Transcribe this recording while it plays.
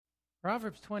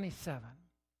Proverbs 27.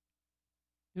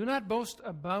 Do not boast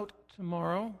about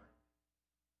tomorrow,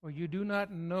 for you do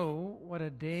not know what a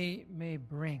day may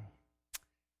bring.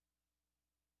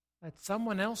 Let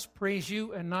someone else praise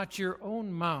you and not your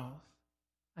own mouth,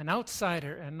 an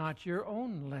outsider and not your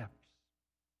own lips.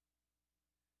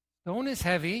 Stone is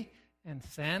heavy and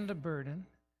sand a burden,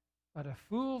 but a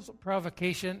fool's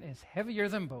provocation is heavier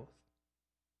than both.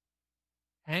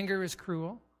 Anger is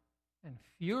cruel and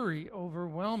fury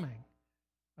overwhelming,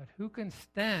 but who can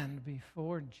stand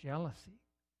before jealousy?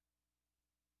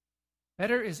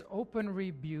 Better is open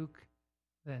rebuke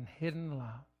than hidden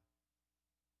love.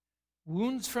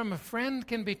 Wounds from a friend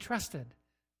can be trusted,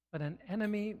 but an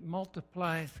enemy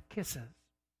multiplies kisses.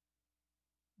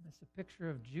 It's a picture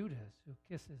of Judas who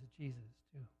kisses Jesus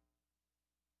too.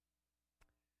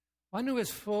 One who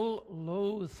is full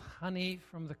loathes honey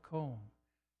from the comb,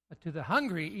 but to the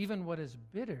hungry even what is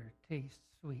bitter tastes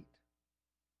sweet.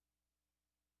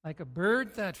 Like a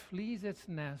bird that flees its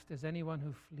nest is anyone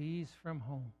who flees from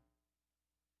home.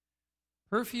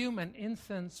 Perfume and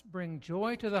incense bring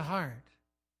joy to the heart,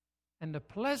 and the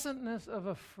pleasantness of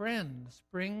a friend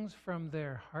springs from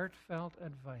their heartfelt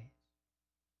advice.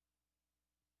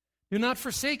 Do not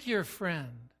forsake your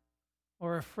friend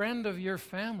or a friend of your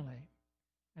family,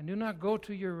 and do not go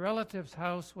to your relative's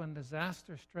house when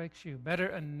disaster strikes you. Better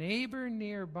a neighbor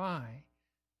nearby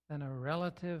than a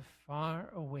relative far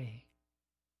away.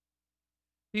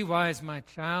 Be wise, my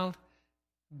child,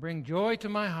 and bring joy to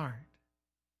my heart,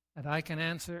 that I can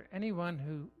answer anyone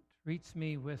who treats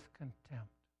me with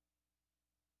contempt.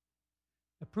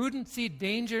 The prudent see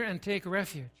danger and take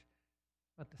refuge,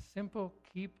 but the simple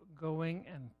keep going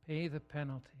and pay the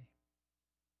penalty.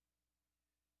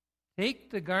 Take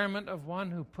the garment of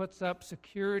one who puts up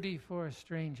security for a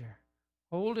stranger.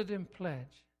 Hold it in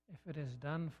pledge if it is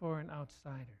done for an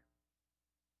outsider.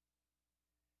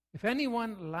 If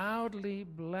anyone loudly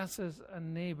blesses a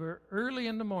neighbor early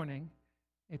in the morning,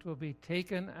 it will be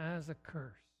taken as a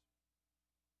curse.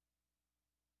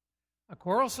 A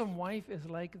quarrelsome wife is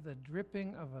like the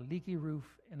dripping of a leaky roof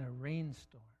in a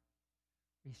rainstorm.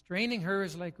 Restraining her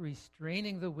is like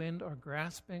restraining the wind or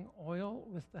grasping oil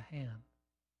with the hand.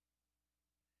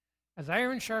 As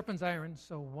iron sharpens iron,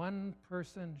 so one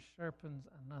person sharpens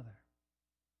another.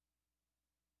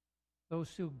 Those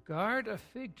who guard a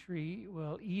fig tree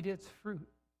will eat its fruit,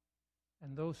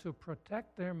 and those who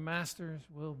protect their masters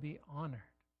will be honored.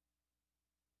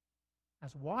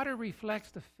 As water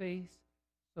reflects the face,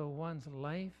 so one's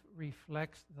life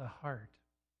reflects the heart.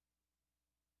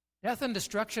 Death and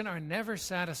destruction are never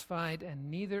satisfied, and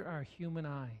neither are human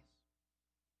eyes.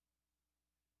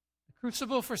 The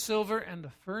crucible for silver and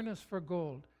the furnace for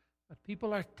gold, but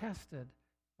people are tested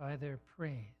by their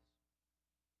praise.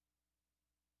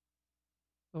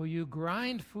 Though you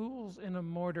grind fools in a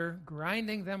mortar,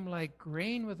 grinding them like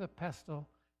grain with a pestle,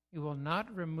 you will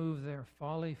not remove their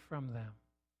folly from them.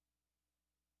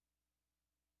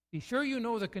 Be sure you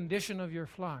know the condition of your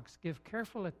flocks. Give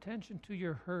careful attention to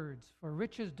your herds, for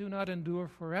riches do not endure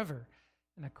forever,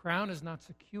 and a crown is not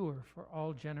secure for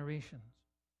all generations.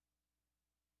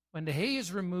 When the hay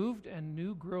is removed and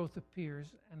new growth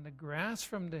appears, and the grass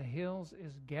from the hills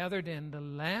is gathered in, the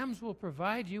lambs will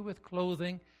provide you with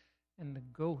clothing, and the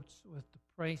goats with the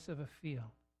price of a field.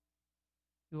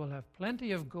 You will have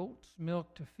plenty of goat's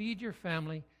milk to feed your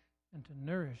family and to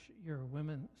nourish your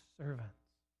women servants.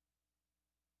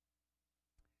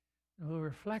 And we'll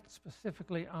reflect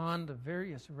specifically on the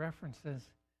various references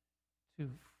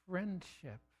to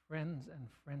friendship, friends and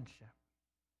friendship.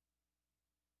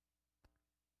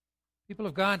 People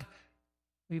of God,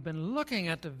 we've been looking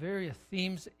at the various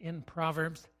themes in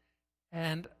Proverbs,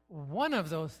 and one of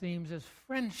those themes is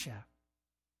friendship.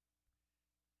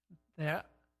 That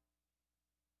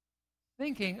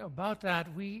thinking about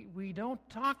that, we don't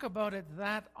talk about it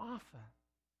that often.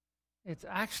 It's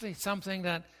actually something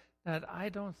that I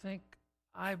don't think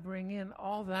I bring in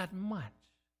all that much.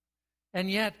 And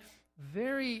yet,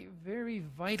 very, very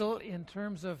vital in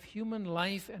terms of human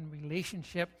life and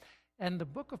relationship. And the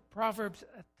book of Proverbs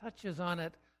touches on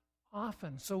it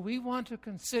often. So we want to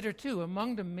consider, too,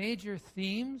 among the major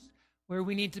themes where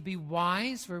we need to be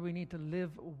wise, where we need to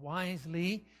live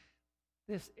wisely,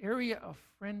 this area of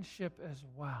friendship as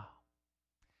well.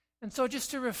 And so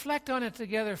just to reflect on it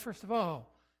together, first of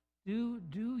all, do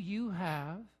you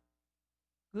have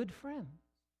good friends?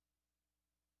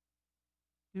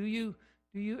 Do you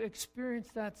experience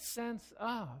that sense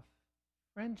of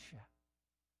friendship?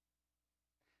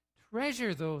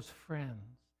 Treasure those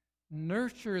friends.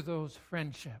 Nurture those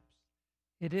friendships.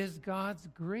 It is God's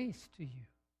grace to you.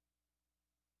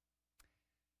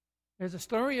 There's a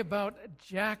story about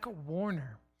Jack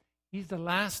Warner. He's the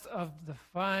last of the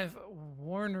 5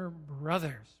 Warner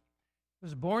brothers. He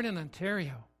was born in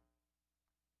Ontario.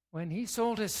 When he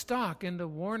sold his stock in the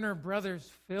Warner Brothers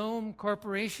Film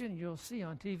Corporation, you'll see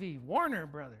on TV, Warner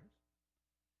Brothers.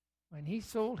 When he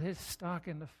sold his stock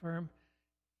in the firm,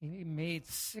 he made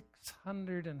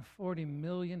 $640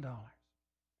 million.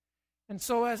 And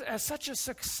so as such a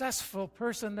successful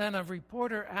person, then a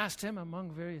reporter asked him,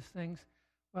 among various things,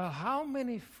 well, how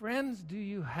many friends do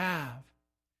you have?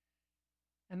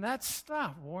 And that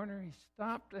stopped. Warner, he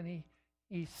stopped and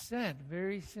he said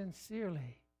very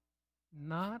sincerely,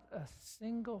 not a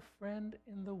single friend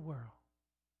in the world.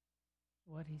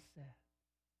 What he said.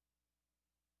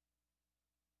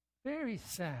 Very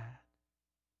sad.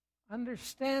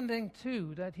 Understanding,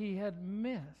 too, that he had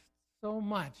missed so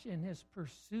much in his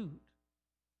pursuit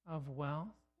of wealth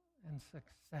and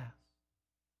success.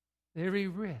 Very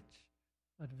rich,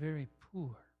 but very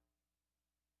poor.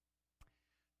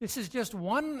 This is just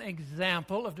one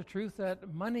example of the truth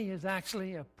that money is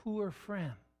actually a poor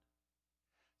friend.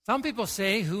 Some people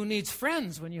say, who needs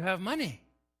friends when you have money?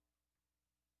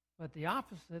 But the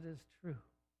opposite is true.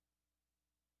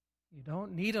 You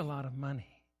don't need a lot of money.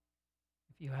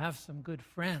 If you have some good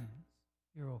friends,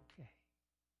 you're okay.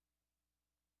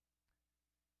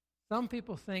 Some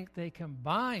people think they can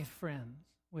buy friends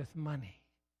with money,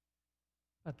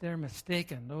 but they're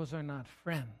mistaken. Those are not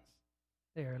friends.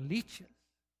 They are leeches,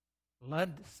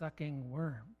 blood-sucking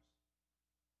worms.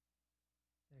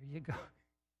 There you go.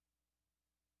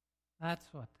 That's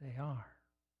what they are.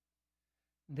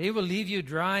 They will leave you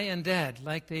dry and dead,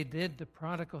 like they did the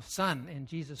prodigal son in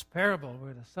Jesus' parable,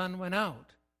 where the son went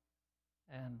out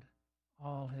and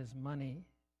all his money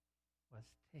was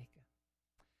taken.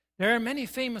 There are many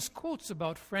famous quotes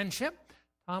about friendship.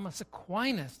 Thomas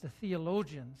Aquinas, the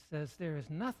theologian, says there is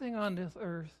nothing on this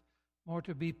earth more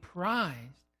to be prized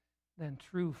than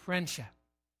true friendship.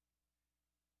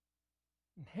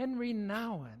 And Henry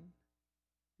Nouwen,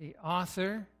 the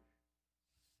author,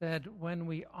 said, when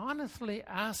we honestly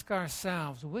ask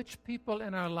ourselves which people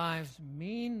in our lives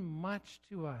mean much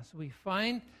to us, we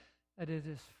find that it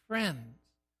is friends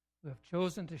who have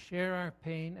chosen to share our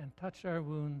pain and touch our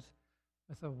wounds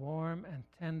with a warm and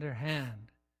tender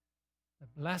hand. The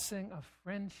blessing of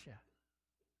friendship.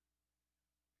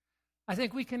 I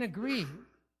think we can agree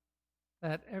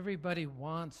that everybody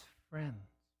wants friends.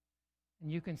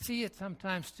 And you can see it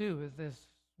sometimes too with this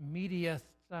media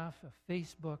stuff of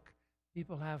Facebook.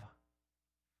 People have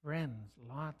friends,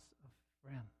 lots of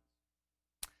friends.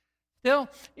 Still,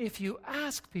 if you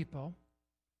ask people,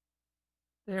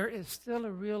 there is still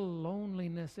a real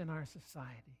loneliness in our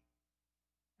society.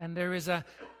 And there is a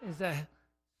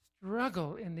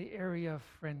struggle in the area of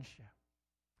friendship.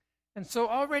 And so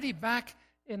already back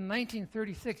in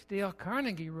 1936, Dale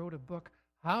Carnegie wrote a book,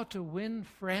 How to Win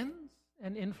Friends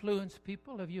and Influence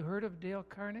People. Have you heard of Dale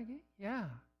Carnegie? Yeah.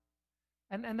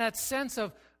 And that sense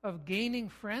of gaining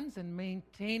friends and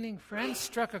maintaining friends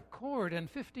struck a chord, and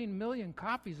 15 million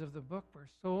copies of the book were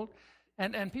sold.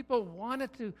 And people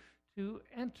wanted to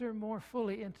enter more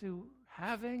fully into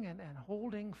having and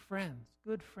holding friends,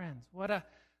 good friends. What a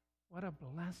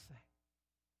blessing.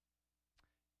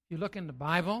 If you look in the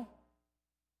Bible,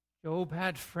 Job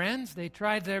had friends. They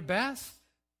tried their best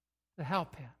to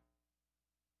help him.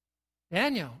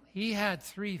 Daniel, he had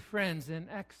 3 friends in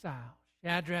exile.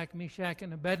 Shadrach, Meshach,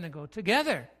 and Abednego.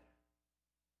 Together,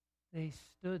 they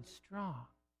stood strong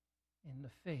in the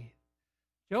faith.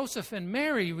 Joseph and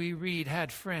Mary, we read,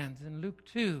 had friends in Luke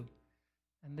 2,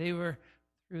 and they were,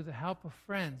 through the help of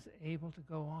friends, able to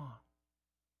go on.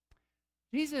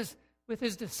 Jesus, with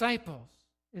his disciples,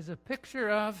 is a picture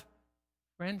of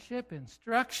friendship,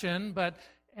 instruction, but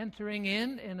entering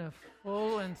in a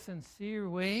full and sincere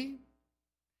way.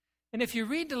 And if you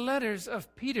read the letters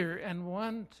of Peter and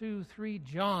 1, 2, 3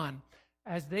 John,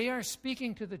 as they are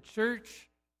speaking to the church,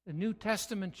 the New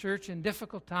Testament church in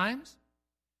difficult times,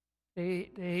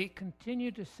 they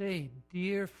continue to say,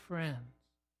 dear friends,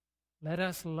 let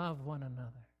us love one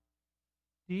another.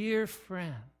 Dear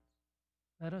friends,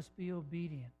 let us be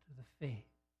obedient to the faith.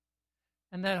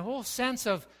 And that whole sense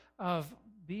of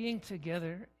being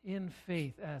together in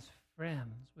faith as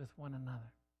friends with one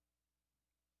another.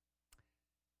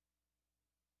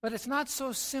 But it's not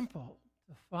so simple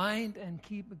to find and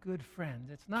keep good friends.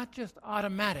 It's not just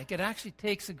automatic. It actually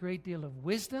takes a great deal of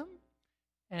wisdom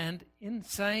and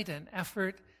insight and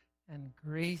effort and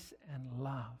grace and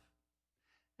love.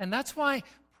 And that's why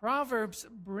Proverbs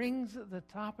brings the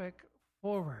topic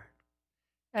forward.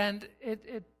 And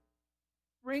it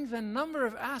brings a number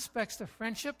of aspects to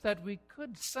friendship that we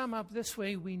could sum up this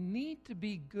way. We need to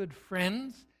be good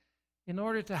friends in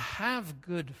order to have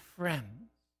good friends.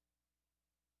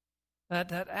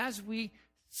 That as we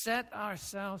set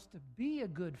ourselves to be a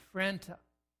good friend to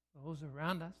those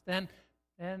around us, then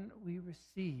we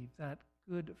receive that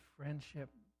good friendship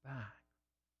back.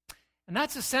 And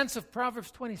that's a sense of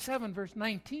Proverbs 27, verse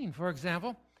 19, for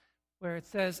example, where it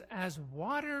says, as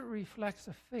water reflects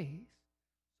a face,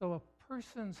 so a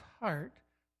person's heart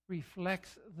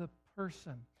reflects the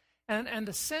person. And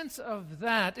the sense of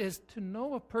that is to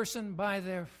know a person by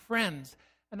their friends.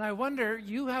 And I wonder,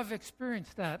 you have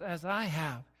experienced that as I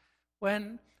have.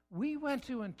 When we went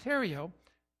to Ontario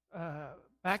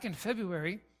back in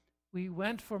February, we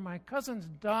went for my cousin's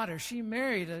daughter. She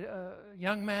married a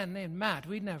young man named Matt.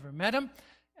 We'd never met him.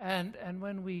 And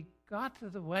when we got to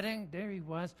the wedding, there he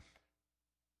was.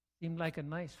 Seemed like a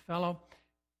nice fellow.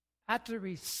 At the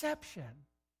reception,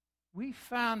 we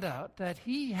found out that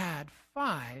he had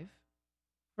 5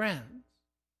 friends,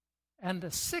 and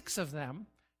the 6 of them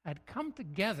had come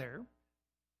together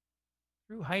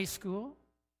through high school,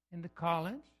 into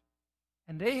college,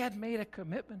 and they had made a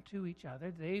commitment to each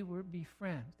other. They would be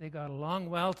friends. They got along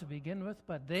well to begin with,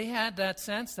 but they had that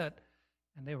sense that,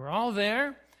 and they were all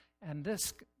there, and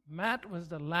this Matt was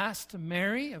the last to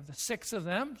marry of the 6 of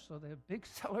them, so they had a big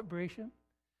celebration.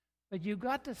 But you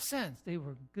got the sense they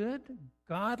were good,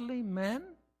 godly men,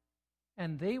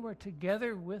 and they were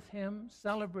together with him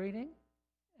celebrating,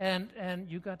 and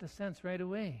you got the sense right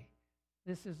away,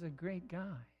 this is a great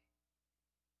guy.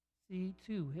 See,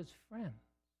 too, his friends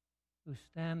who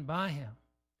stand by him.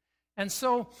 And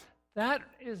so that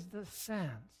is the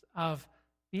sense of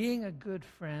being a good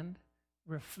friend,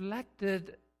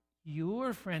 reflected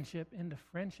your friendship in the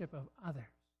friendship of others.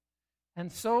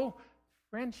 And so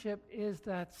friendship is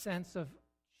that sense of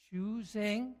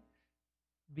choosing,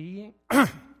 being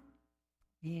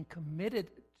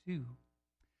committed to.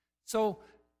 So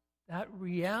that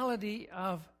reality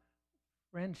of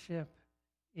friendship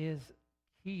is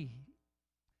key.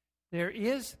 There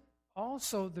is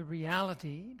also the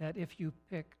reality that if you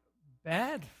pick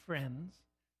bad friends,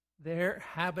 their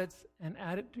habits and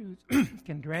attitudes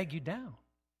can drag you down.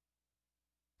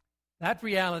 That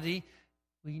reality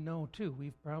we know too.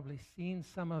 We've probably seen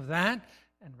some of that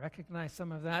and recognized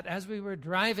some of that. As we were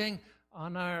driving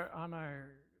on our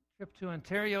trip to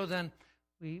Ontario, then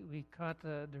we caught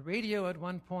the radio at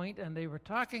one point, and they were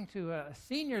talking to a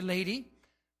senior lady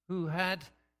who had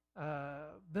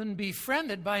been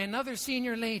befriended by another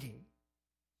senior lady.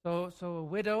 So a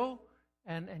widow,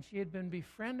 and she had been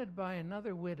befriended by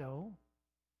another widow,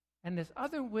 and this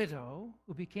other widow,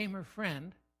 who became her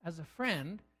friend, as a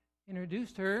friend,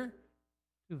 introduced her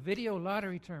to video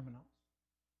lottery terminals.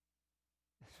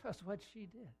 This was what she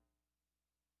did.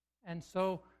 And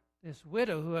so this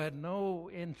widow, who had no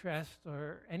interest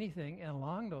or anything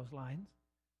along those lines,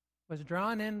 was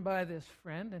drawn in by this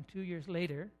friend, and 2 years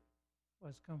later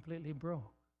was completely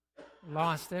broke,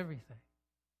 lost everything.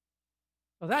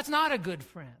 So that's not a good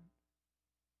friend.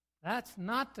 That's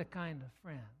not the kind of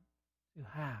friend to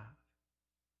have.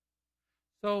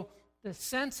 So the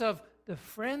sense of the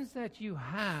friends that you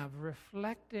have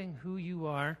reflecting who you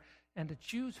are, and to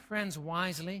choose friends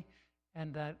wisely,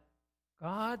 and that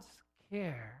God's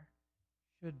care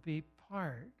should be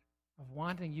part of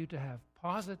wanting you to have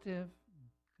positive,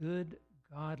 good,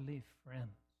 godly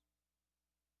friends.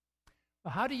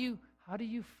 But how do you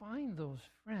find those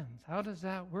friends? How does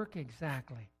that work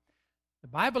exactly? The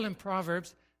Bible in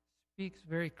Proverbs speaks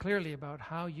very clearly about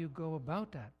how you go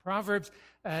about that. Proverbs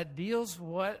details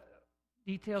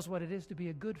what it is to be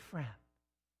a good friend.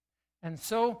 And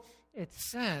so it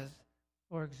says,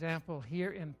 for example, here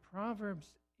in Proverbs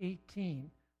 18,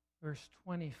 verse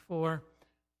 24,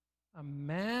 a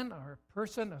man or a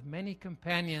person of many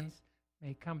companions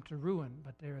may come to ruin,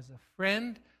 but there is a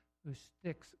friend who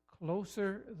sticks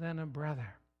closer than a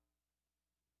brother.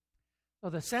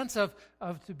 So the sense of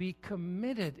to be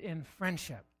committed in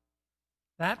friendship,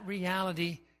 that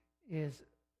reality is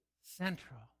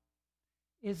central.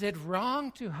 Is it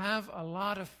wrong to have a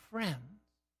lot of friends,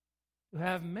 to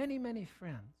have many, many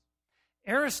friends?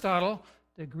 Aristotle,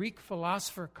 the Greek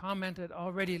philosopher, commented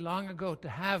already long ago, to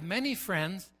have many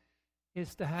friends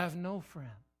is to have no friends.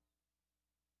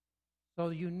 So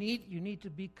you need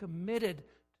to be committed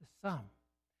to some.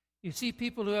 You see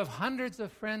people who have hundreds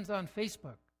of friends on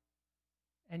Facebook,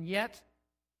 and yet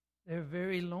they're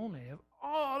very lonely. They have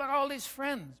all these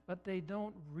friends, but they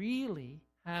don't really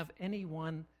have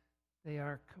anyone they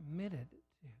are committed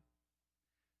to.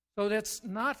 So that's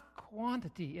not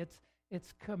quantity.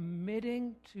 It's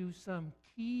committing to some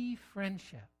key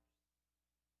friendship.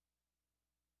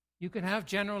 You can have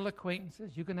general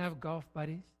acquaintances. You can have golf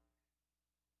buddies.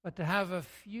 But to have a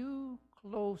few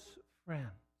close friends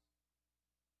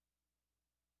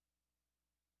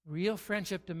Real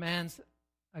friendship demands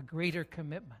a greater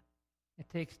commitment. It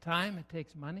takes time, it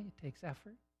takes money, it takes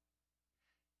effort.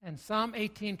 And Psalm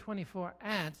 18:24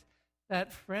 adds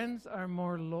that friends are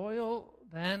more loyal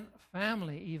than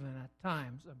family even at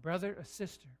times, a brother, a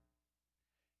sister.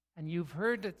 And you've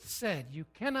heard it said, you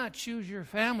cannot choose your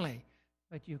family,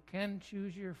 but you can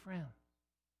choose your friends.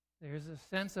 There's a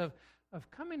sense of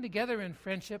coming together in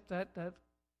friendship that's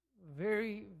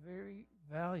very, very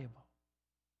valuable.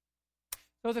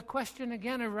 So the question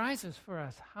again arises for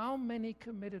us, how many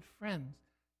committed friends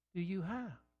do you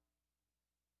have?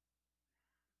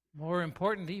 More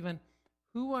important even,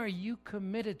 who are you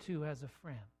committed to as a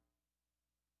friend?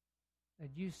 That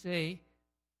you say,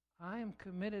 I am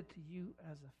committed to you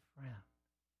as a friend.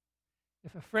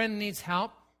 If a friend needs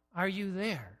help, are you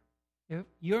there? If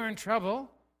you're in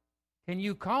trouble, can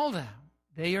you call them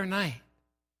day or night?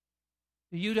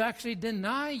 Do you actually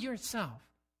deny yourself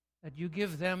that you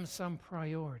give them some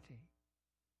priority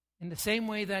in the same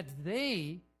way that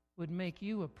they would make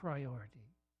you a priority?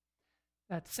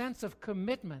 That sense of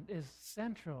commitment is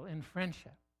central in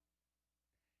friendship.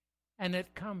 And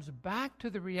it comes back to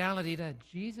the reality that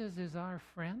Jesus is our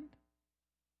friend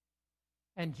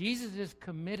and Jesus is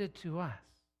committed to us.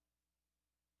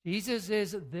 Jesus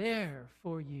is there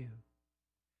for you.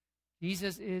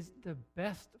 Jesus is the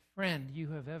best friend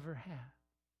you have ever had.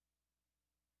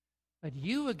 But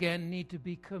you again need to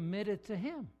be committed to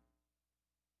him.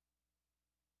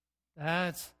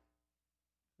 That's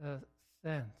the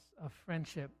sense of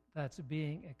friendship that's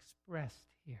being expressed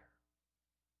here.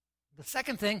 The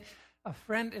second thing, a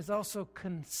friend is also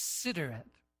considerate.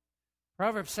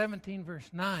 Proverbs 17 verse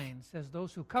 9 says,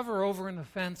 those who cover over an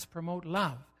offense promote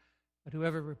love, but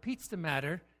whoever repeats the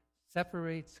matter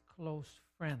separates close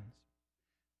friends.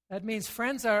 That means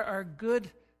friends are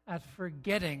good at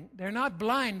forgetting. They're not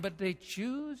blind, but they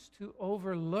choose to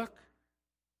overlook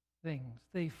things.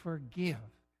 They forgive,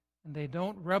 and they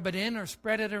don't rub it in or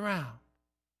spread it around.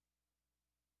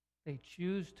 They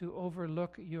choose to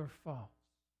overlook your faults.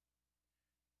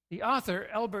 The author,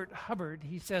 Elbert Hubbard,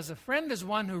 he says, a friend is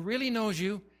one who really knows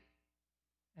you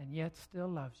and yet still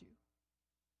loves you.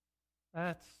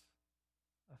 That's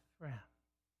a friend.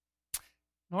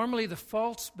 Normally, the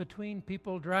faults between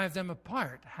people drive them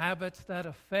apart. Habits that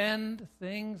offend,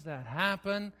 things that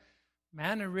happen,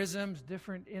 mannerisms,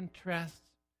 different interests.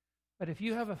 But if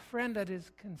you have a friend that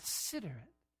is considerate,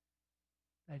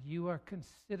 that you are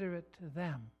considerate to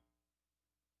them.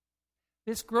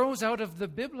 This grows out of the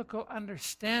biblical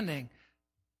understanding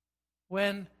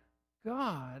when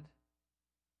God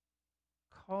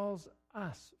calls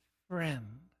us friend.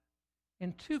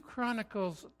 In 2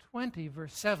 Chronicles 20,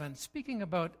 verse 7, speaking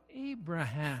about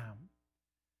Abraham,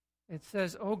 it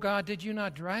says, O God, did you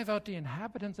not drive out the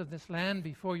inhabitants of this land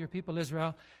before your people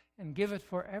Israel and give it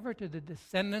forever to the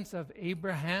descendants of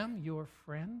Abraham, your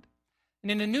friend?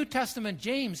 And in the New Testament,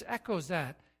 James echoes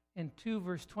that in 2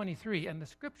 verse 23. And the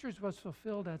scriptures was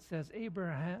fulfilled that says,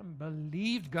 Abraham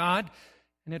believed God,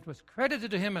 and it was credited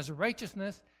to him as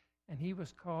righteousness, and he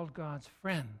was called God's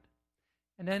friend.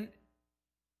 And then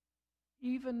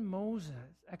even Moses,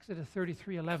 Exodus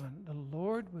 33:11, the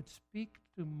Lord would speak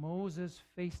to Moses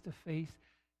face to face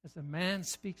as a man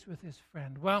speaks with his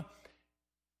friend. Well,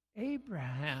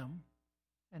 Abraham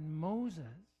and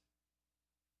Moses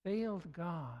failed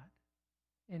God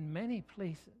in many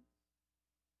places.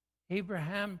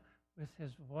 Abraham with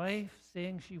his wife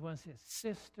saying she was his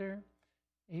sister.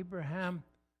 Abraham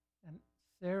and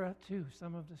Sarah too,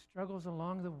 some of the struggles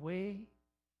along the way.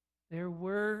 There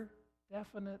were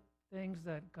definite things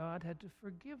that God had to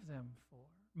forgive them for.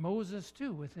 Moses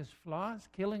too, with his flaws,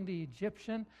 killing the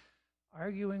Egyptian,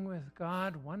 arguing with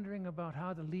God, wondering about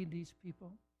how to lead these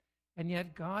people. And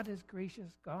yet God is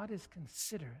gracious, God is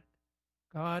considerate,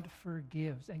 God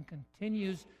forgives and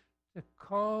continues to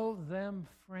call them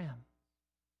friends.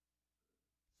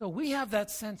 So we have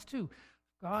that sense too.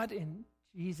 God in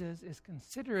Jesus is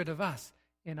considerate of us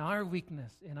in our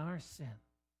weakness, in our sin,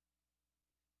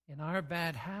 in our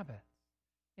bad habits,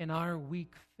 in our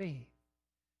weak faith,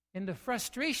 in the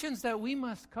frustrations that we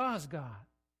must cause God.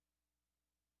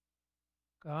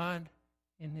 God,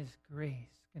 in his grace,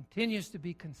 continues to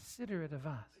be considerate of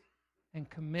us and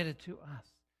committed to us.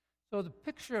 So the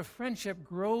picture of friendship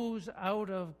grows out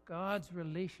of God's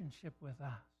relationship with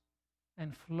us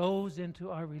and flows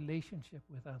into our relationship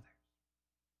with others.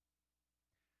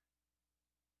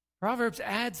 Proverbs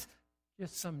adds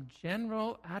just some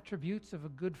general attributes of a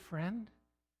good friend.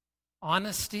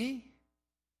 Honesty.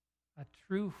 A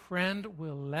true friend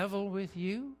will level with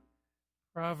you.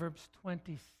 Proverbs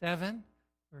 27,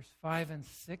 verse 5 and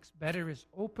 6. Better is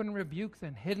open rebuke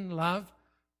than hidden love.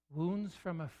 wounds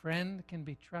from a friend can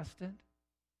be trusted.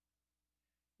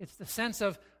 It's the sense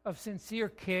of sincere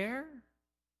care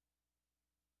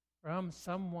from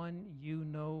someone you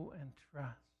know and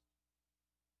trust.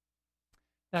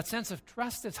 That sense of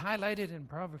trust is highlighted in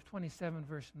Proverbs 27,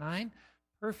 verse 9.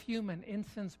 Perfume and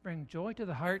incense bring joy to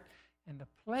the heart, and the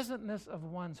pleasantness of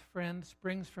one's friend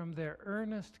springs from their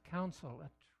earnest counsel,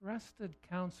 a trusted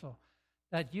counsel,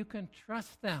 that you can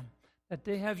trust them, that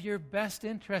they have your best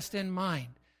interest in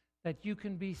mind, that you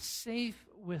can be safe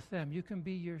with them, you can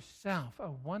be yourself,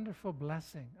 a wonderful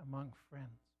blessing among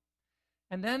friends.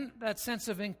 And then that sense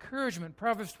of encouragement,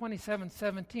 Proverbs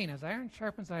 27:17, as iron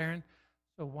sharpens iron,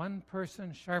 so one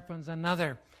person sharpens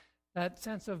another. That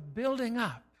sense of building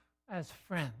up as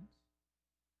friends,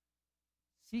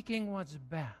 seeking what's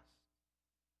best.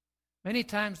 Many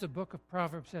times the book of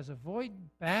Proverbs says, avoid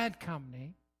bad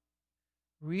company.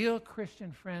 Real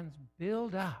Christian friends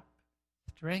build up,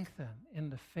 strengthen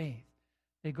in the faith.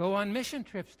 They go on mission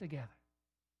trips together.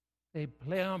 They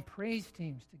play on praise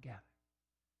teams together.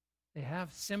 They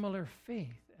have similar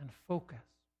faith and focus.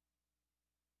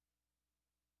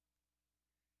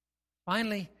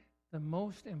 Finally, the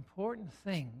most important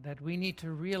thing that we need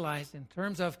to realize in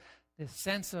terms of the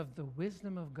sense of the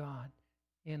wisdom of God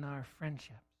in our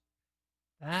friendships,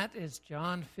 that is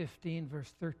John 15,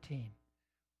 verse 13,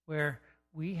 where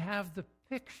we have the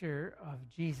picture of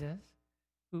Jesus,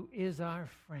 who is our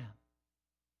friend.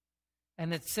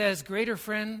 And it says, greater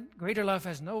love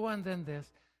has no one than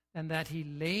this, than that he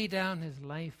lay down his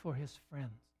life for his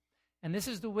friends. And this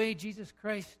is the way Jesus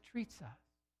Christ treats us.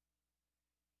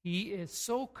 He is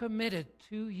so committed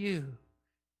to you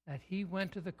that he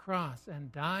went to the cross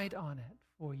and died on it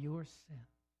for your sin.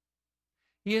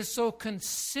 He is so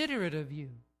considerate of you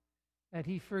that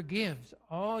he forgives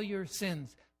all your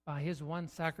sins by his one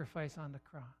sacrifice on the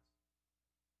cross.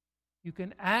 You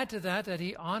can add to that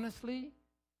he honestly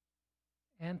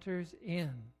enters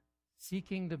in,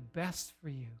 seeking the best for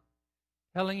you,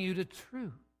 telling you the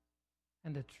truth,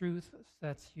 and the truth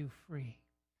sets you free.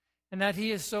 And that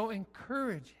he is so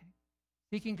encouraging,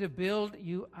 seeking to build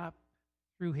you up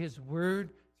through his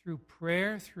word, through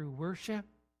prayer, through worship,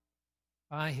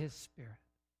 by his Spirit.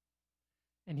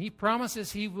 And he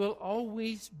promises he will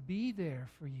always be there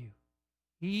for you.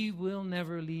 He will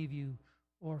never leave you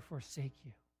or forsake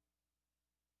you.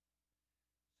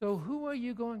 So who are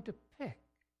you going to pick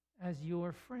as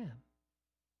your friend?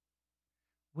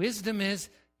 Wisdom is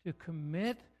to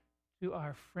commit to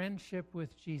our friendship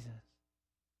with Jesus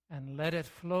and let it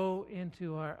flow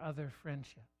into our other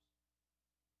friendships.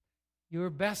 Your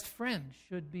best friend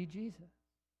should be Jesus.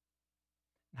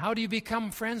 How do you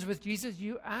become friends with Jesus?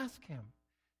 You ask him.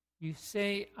 You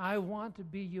say, I want to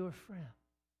be your friend.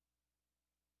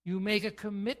 You make a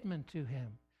commitment to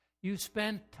him. You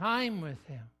spend time with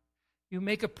him. You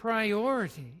make a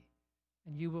priority,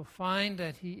 and you will find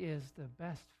that he is the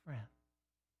best friend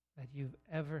that you've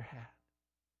ever had.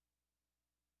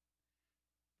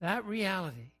 That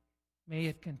reality, may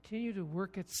it continue to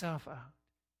work itself out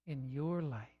in your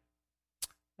life.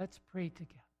 Let's pray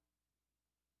together.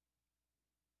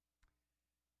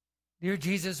 Dear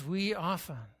Jesus, we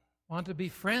often want to be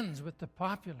friends with the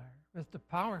popular, with the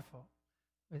powerful,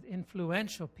 with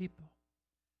influential people.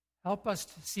 Help us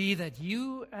to see that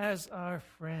you, as our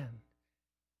friend,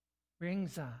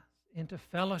 brings us into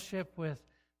fellowship with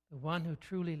the one who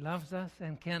truly loves us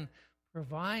and can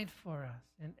provide for us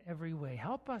in every way.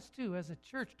 Help us, too, as a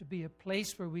church, to be a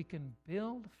place where we can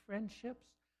build friendships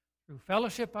through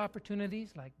fellowship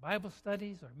opportunities like Bible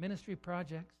studies or ministry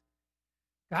projects.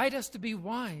 Guide us to be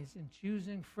wise in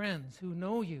choosing friends who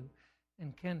know you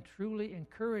and can truly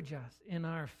encourage us in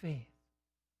our faith.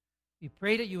 We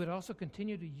pray that you would also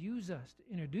continue to use us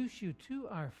to introduce you to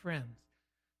our friends.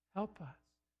 Help us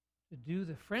to do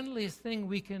the friendliest thing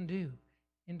we can do,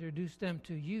 introduce them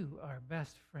to you, our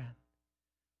best friend.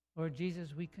 Lord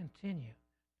Jesus, we continue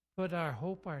to put our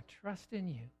hope, our trust in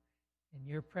you. In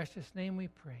your precious name we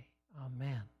pray.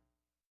 Amen.